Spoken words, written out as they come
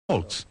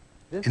cults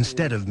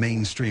instead of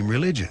mainstream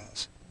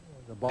religions.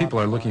 People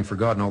are looking for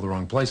God in all the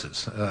wrong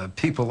places.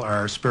 People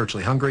are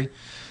spiritually hungry,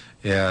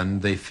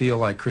 and they feel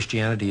like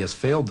Christianity has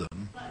failed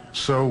them.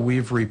 So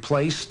we've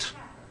replaced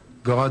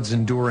God's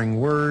enduring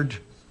word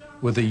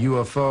with a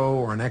UFO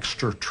or an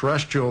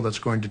extraterrestrial that's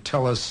going to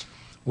tell us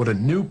what a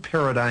new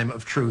paradigm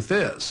of truth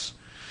is.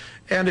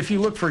 And if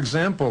you look, for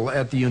example,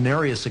 at the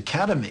Unarius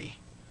Academy,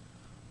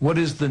 what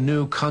is the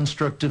new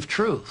construct of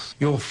truth?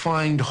 You'll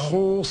find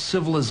whole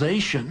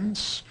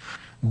civilizations,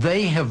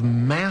 they have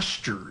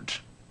mastered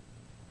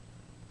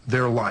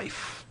their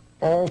life.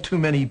 All too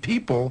many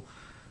people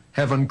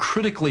have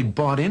uncritically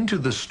bought into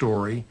the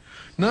story,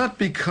 not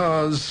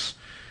because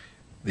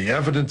the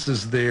evidence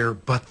is there,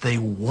 but they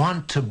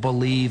want to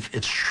believe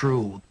it's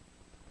true.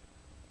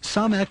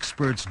 Some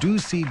experts do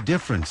see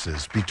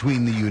differences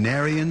between the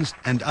Unarians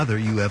and other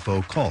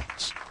UFO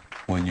cults.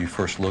 When you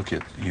first look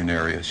at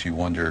Unarius, you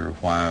wonder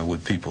why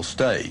would people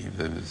stay?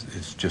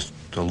 It's just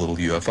a little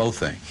UFO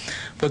thing.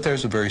 But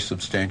there's a very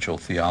substantial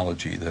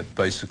theology that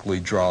basically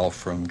draw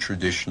from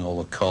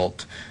traditional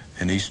occult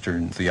and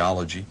Eastern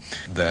theology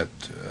that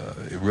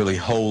it really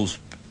holds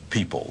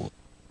people.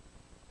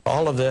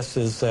 All of this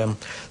is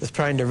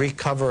trying to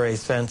recover a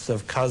sense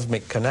of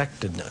cosmic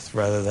connectedness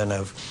rather than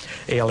of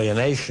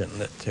alienation,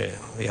 that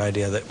the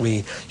idea that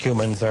we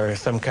humans are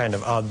some kind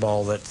of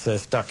oddball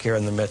that's stuck here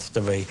in the midst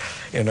of a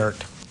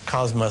inert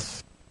cosmos.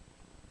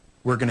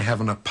 We're going to have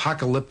an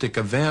apocalyptic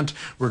event.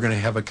 We're going to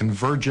have a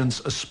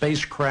convergence of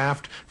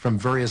spacecraft from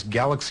various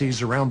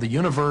galaxies around the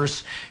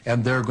universe,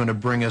 and they're going to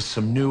bring us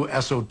some new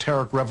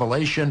esoteric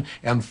revelation.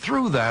 And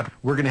through that,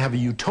 we're going to have a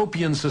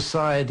utopian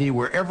society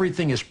where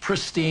everything is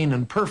pristine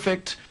and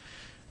perfect.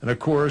 And of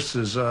course,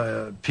 as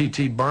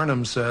P.T.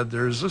 Barnum said,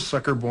 there's a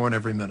sucker born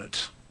every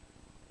minute.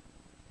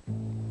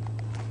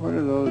 What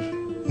are those?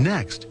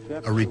 Next,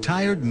 a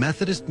retired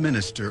Methodist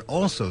minister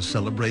also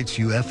celebrates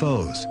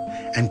UFOs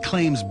and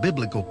claims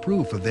biblical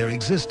proof of their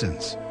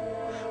existence.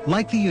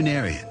 Like the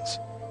Unarians,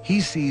 he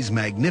sees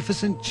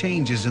magnificent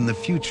changes in the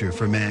future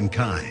for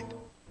mankind.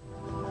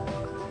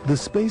 The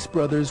Space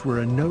Brothers were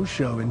a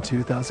no-show in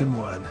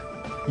 2001.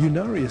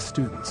 Unarius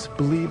students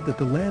believe that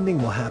the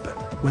landing will happen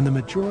when the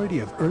majority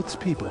of Earth's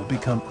people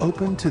become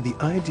open to the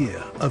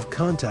idea of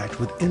contact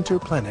with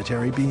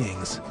interplanetary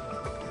beings.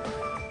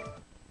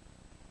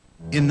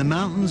 In the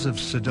mountains of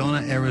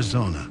Sedona,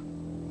 Arizona,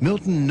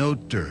 Milton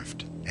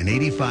Notdurft, an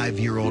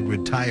 85-year-old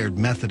retired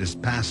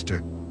Methodist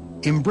pastor,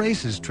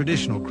 embraces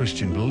traditional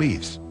Christian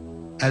beliefs,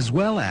 as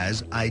well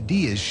as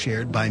ideas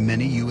shared by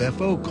many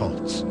UFO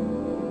cults.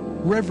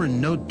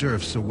 Reverend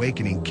Notdurft's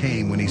awakening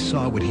came when he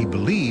saw what he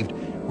believed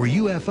were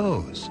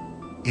UFOs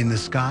in the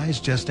skies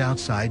just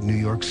outside New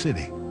York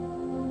City.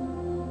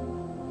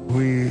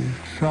 We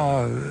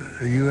saw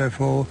a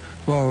UFO,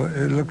 well,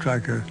 it looked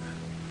like a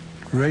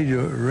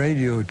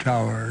radio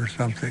tower or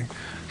something.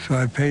 So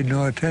I paid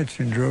no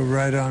attention, drove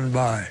right on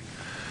by.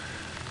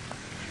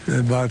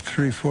 About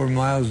 3-4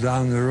 miles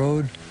down the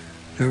road,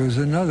 there was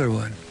another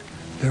one.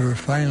 There were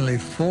finally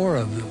 4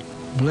 of them,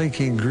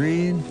 blinking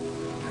green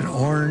and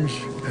orange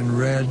and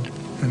red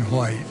and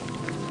white.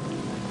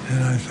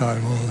 And I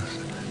thought, well,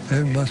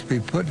 they must be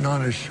putting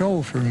on a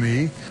show for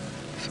me.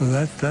 So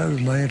that was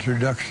my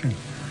introduction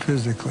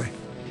physically.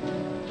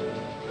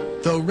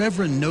 Though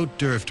Reverend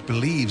Notdurft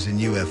believes in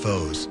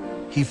UFOs,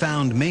 he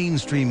found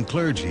mainstream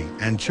clergy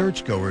and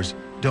churchgoers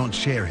don't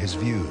share his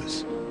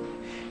views.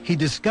 He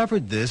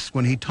discovered this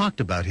when he talked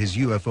about his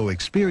UFO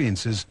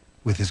experiences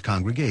with his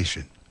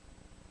congregation.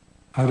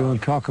 I don't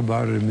talk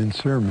about them in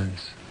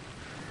sermons.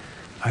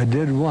 I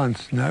did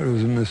once, and that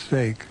was a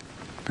mistake,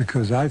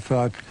 because I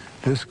thought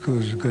this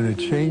was going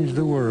to change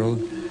the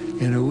world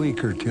in a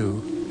week or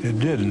two. It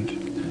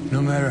didn't.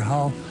 No matter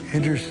how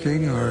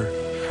interesting or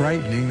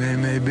frightening they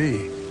may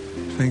be,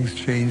 things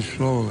change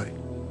slowly.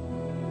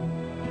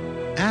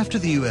 After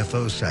the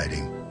UFO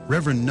sighting,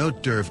 Reverend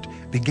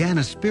Notdurft began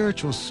a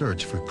spiritual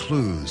search for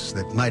clues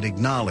that might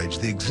acknowledge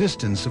the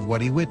existence of what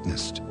he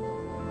witnessed.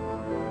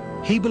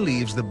 He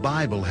believes the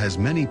Bible has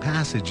many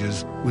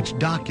passages which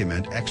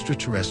document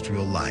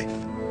extraterrestrial life.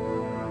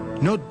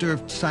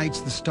 Notdurft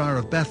cites the Star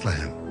of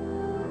Bethlehem,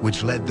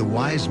 which led the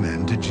wise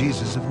men to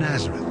Jesus of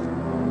Nazareth.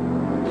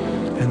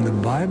 And the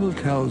Bible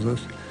tells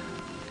us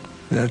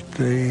that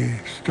the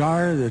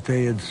star that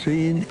they had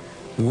seen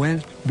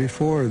went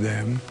before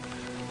them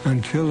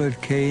until it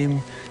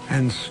came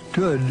and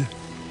stood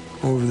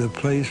over the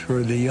place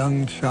where the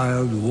young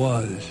child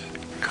was.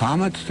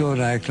 Comets don't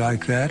act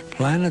like that.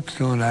 Planets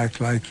don't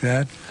act like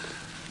that.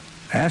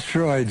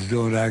 Asteroids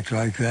don't act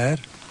like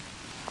that.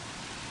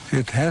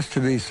 It has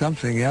to be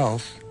something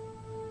else.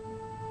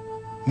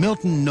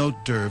 Milton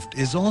Notdurft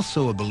is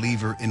also a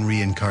believer in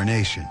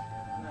reincarnation.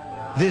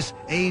 This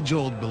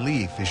age-old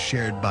belief is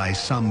shared by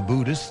some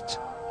Buddhists,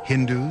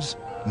 Hindus,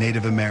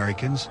 Native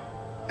Americans,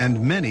 and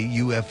many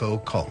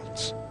UFO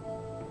cults.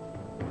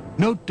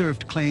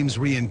 Notdurft claims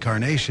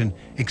reincarnation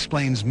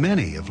explains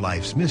many of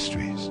life's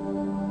mysteries.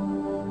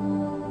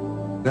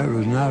 That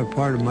was not a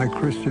part of my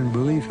Christian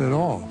belief at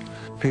all.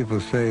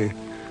 People say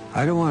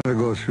I don't want to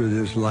go through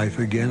this life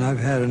again. I've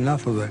had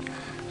enough of it.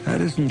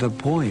 That isn't the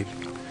point.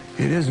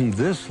 It isn't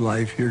this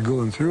life you're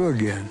going through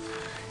again.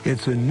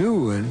 It's a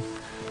new one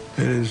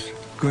that is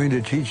going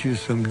to teach you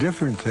some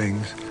different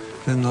things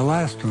than the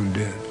last one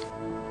did.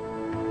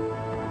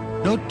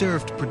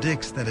 Notdurft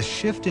predicts that a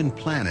shift in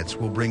planets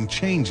will bring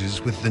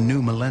changes with the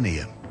new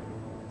millennium.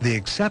 The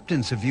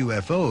acceptance of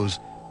UFOs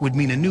would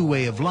mean a new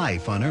way of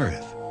life on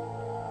Earth.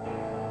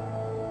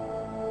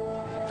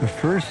 The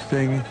first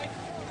thing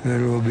that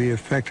will be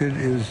affected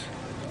is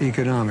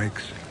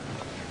economics.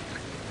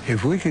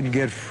 If we can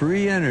get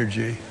free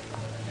energy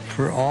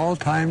for all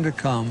time to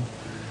come,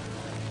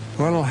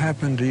 what will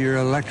happen to your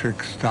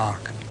electric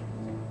stock?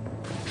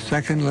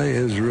 Secondly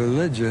is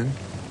religion.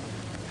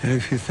 And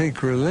if you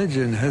think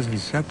religion hasn't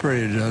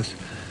separated us,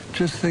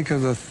 just think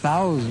of the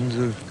thousands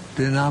of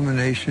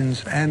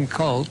denominations and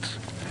cults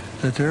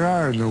that there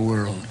are in the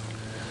world.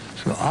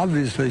 So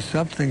obviously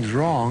something's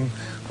wrong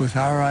with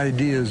our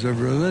ideas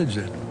of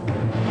religion.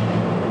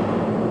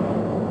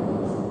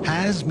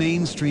 Has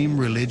mainstream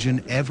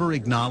religion ever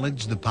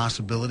acknowledged the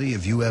possibility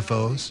of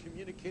UFOs?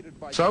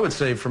 So I would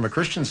say from a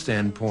Christian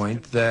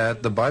standpoint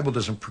that the Bible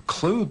doesn't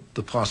preclude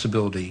the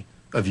possibility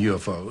of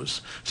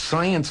UFOs.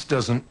 Science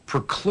doesn't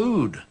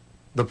preclude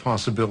the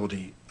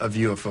possibility of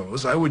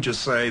UFOs. I would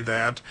just say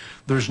that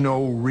there's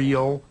no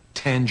real,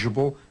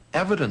 tangible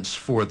evidence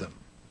for them.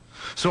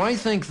 So I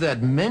think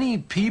that many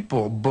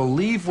people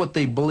believe what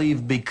they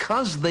believe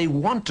because they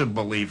want to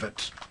believe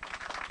it.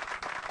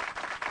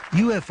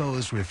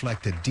 UFOs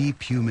reflect a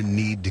deep human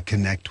need to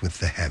connect with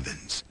the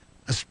heavens,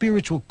 a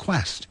spiritual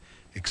quest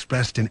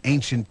expressed in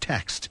ancient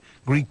text,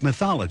 Greek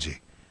mythology,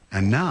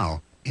 and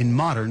now in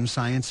modern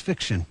science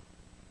fiction.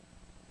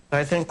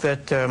 I think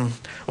that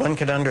one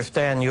can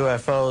understand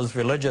UFOs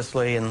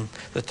religiously in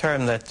the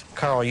term that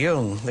Carl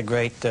Jung, the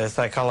great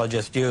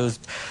psychologist,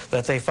 used,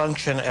 that they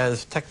function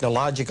as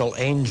technological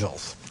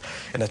angels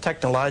in a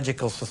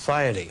technological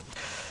society.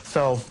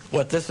 So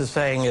what this is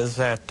saying is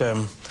that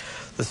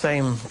the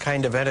same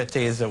kind of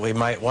entities that we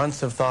might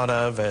once have thought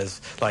of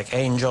as like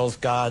angels,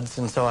 gods,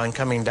 and so on,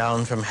 coming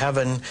down from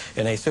heaven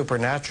in a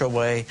supernatural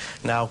way,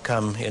 now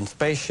come in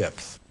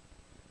spaceships.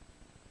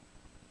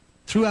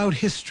 Throughout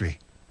history,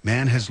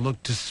 man has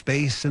looked to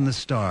space and the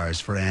stars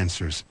for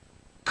answers.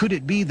 Could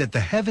it be that the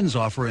heavens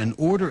offer an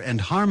order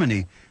and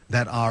harmony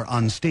that our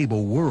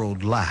unstable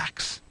world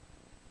lacks?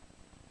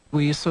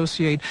 We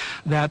associate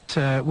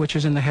that which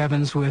is in the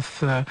heavens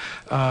with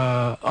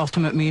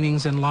ultimate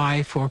meanings in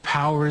life or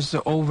powers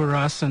over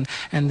us and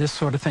this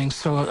sort of thing.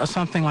 So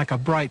something like a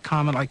bright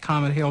comet, like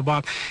Comet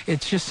Hale-Bopp,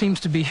 it just seems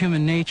to be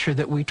human nature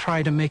that we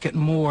try to make it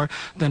more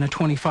than a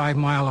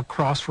 25-mile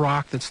across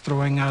rock that's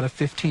throwing out a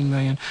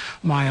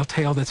 15-million-mile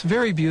tail that's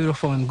very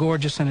beautiful and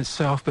gorgeous in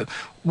itself, but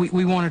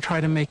we want to try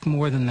to make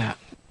more than that.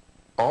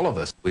 All of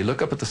us, we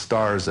look up at the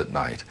stars at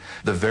night.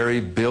 The very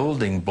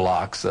building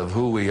blocks of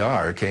who we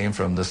are came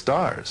from the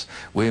stars.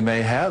 We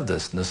may have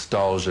this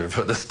nostalgia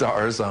for the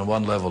stars on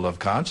one level of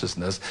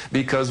consciousness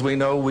because we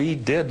know we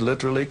did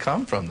literally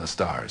come from the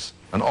stars.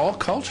 And all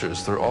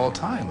cultures through all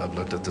time have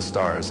looked at the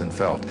stars and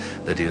felt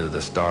that either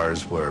the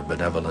stars were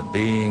benevolent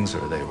beings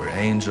or they were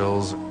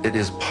angels. It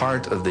is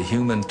part of the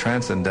human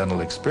transcendental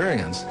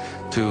experience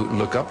to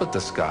look up at the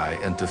sky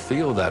and to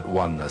feel that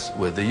oneness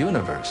with the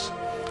universe.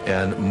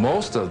 And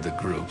most of the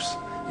groups,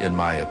 in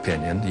my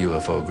opinion,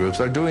 UFO groups,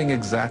 are doing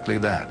exactly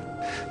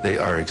that. They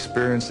are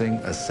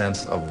experiencing a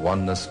sense of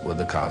oneness with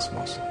the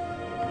cosmos.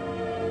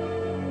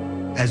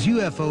 As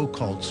UFO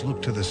cults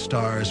look to the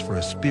stars for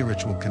a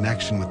spiritual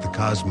connection with the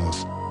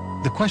cosmos,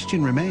 the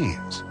question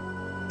remains,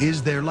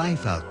 is there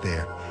life out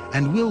there,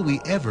 and will we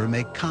ever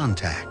make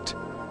contact?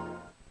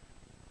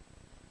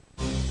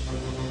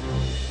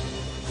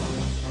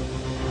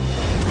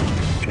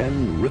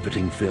 Ten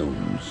riveting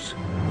films.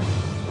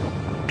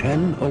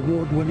 10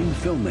 award-winning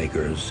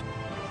filmmakers,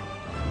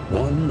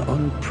 one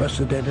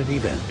unprecedented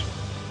event,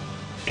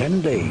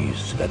 10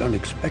 days that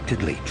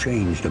unexpectedly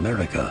changed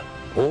America.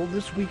 All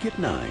this week at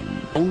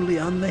 9, only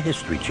on the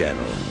History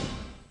Channel.